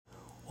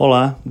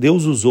Olá,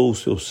 Deus usou os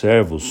seus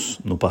servos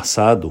no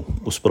passado,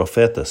 os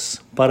profetas,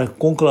 para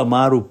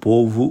conclamar o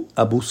povo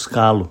a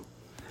buscá-lo,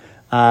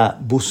 a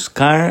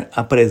buscar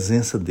a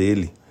presença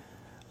dele,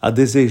 a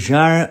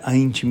desejar a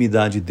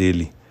intimidade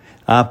dele,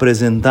 a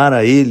apresentar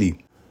a ele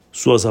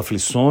suas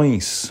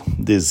aflições,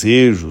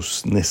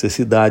 desejos,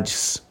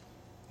 necessidades.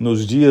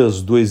 Nos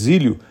dias do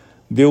exílio,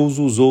 Deus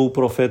usou o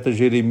profeta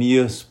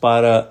Jeremias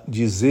para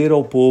dizer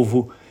ao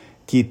povo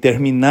que,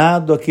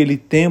 terminado aquele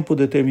tempo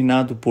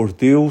determinado por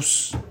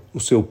Deus, o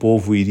seu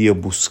povo iria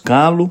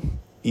buscá-lo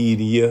e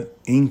iria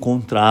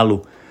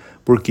encontrá-lo,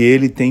 porque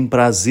ele tem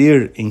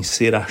prazer em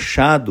ser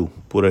achado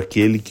por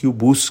aquele que o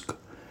busca.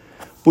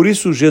 Por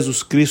isso,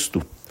 Jesus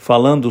Cristo,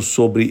 falando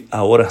sobre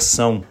a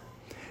oração,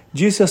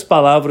 disse as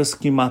palavras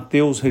que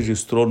Mateus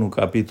registrou no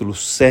capítulo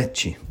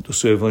 7 do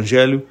seu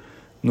Evangelho,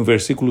 no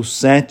versículo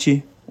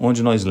 7,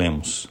 onde nós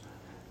lemos: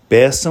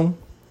 Peçam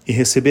e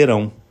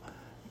receberão,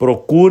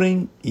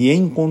 procurem e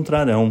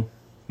encontrarão,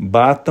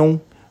 batam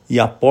e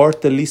a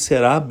porta lhes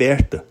será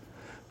aberta,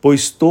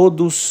 pois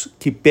todos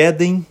que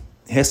pedem,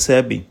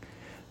 recebem,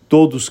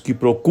 todos que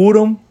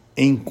procuram,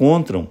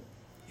 encontram,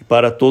 e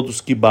para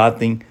todos que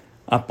batem,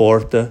 a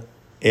porta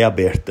é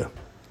aberta.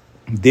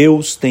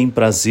 Deus tem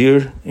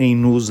prazer em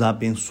nos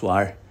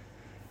abençoar,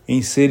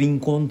 em ser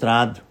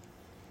encontrado.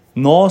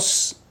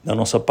 Nós, da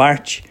nossa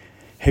parte,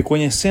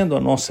 reconhecendo a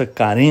nossa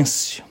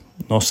carência,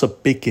 nossa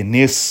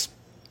pequenez,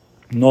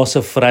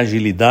 nossa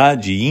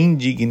fragilidade e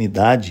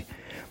indignidade,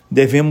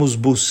 devemos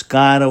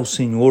buscar ao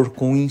Senhor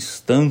com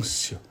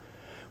instância,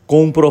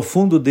 com um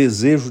profundo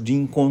desejo de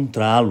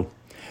encontrá-lo,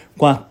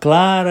 com a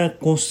clara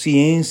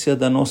consciência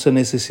da nossa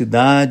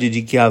necessidade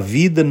de que a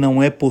vida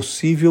não é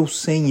possível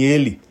sem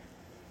Ele.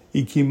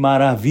 E que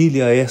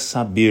maravilha é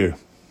saber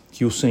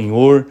que o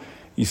Senhor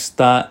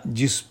está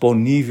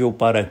disponível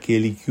para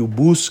aquele que o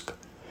busca,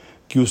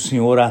 que o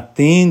Senhor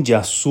atende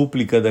à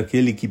súplica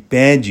daquele que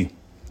pede,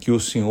 que o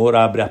Senhor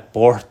abre a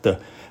porta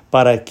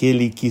para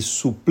aquele que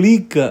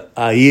suplica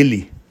a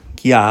Ele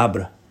que a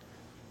abra.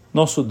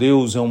 Nosso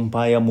Deus é um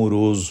Pai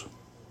amoroso.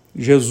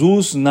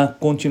 Jesus, na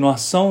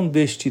continuação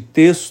deste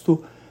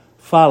texto,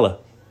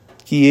 fala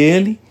que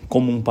Ele,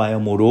 como um Pai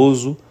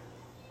amoroso,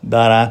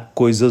 dará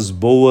coisas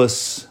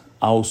boas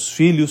aos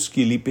filhos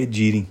que lhe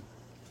pedirem.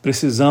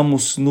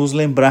 Precisamos nos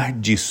lembrar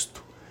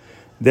disto,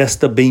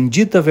 desta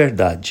bendita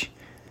verdade.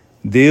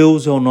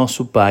 Deus é o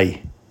nosso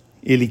Pai.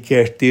 Ele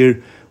quer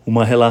ter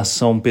uma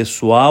relação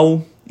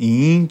pessoal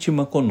e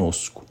íntima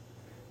conosco.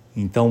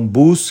 Então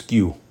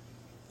busque-o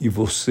e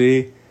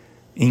você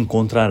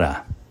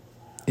encontrará.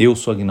 Eu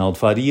sou Aguinaldo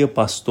Faria,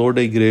 pastor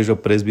da Igreja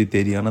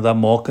Presbiteriana da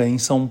Moca, em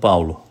São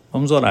Paulo.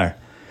 Vamos orar.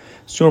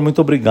 Senhor,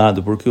 muito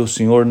obrigado, porque o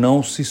Senhor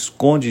não se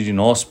esconde de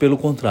nós, pelo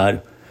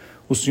contrário.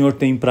 O Senhor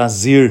tem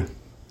prazer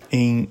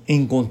em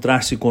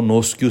encontrar-se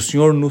conosco, que o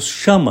Senhor nos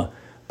chama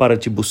para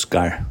te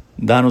buscar.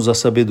 Dá-nos a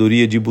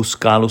sabedoria de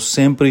buscá-lo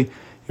sempre.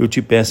 Eu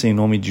te peço em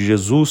nome de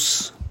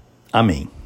Jesus. Amém.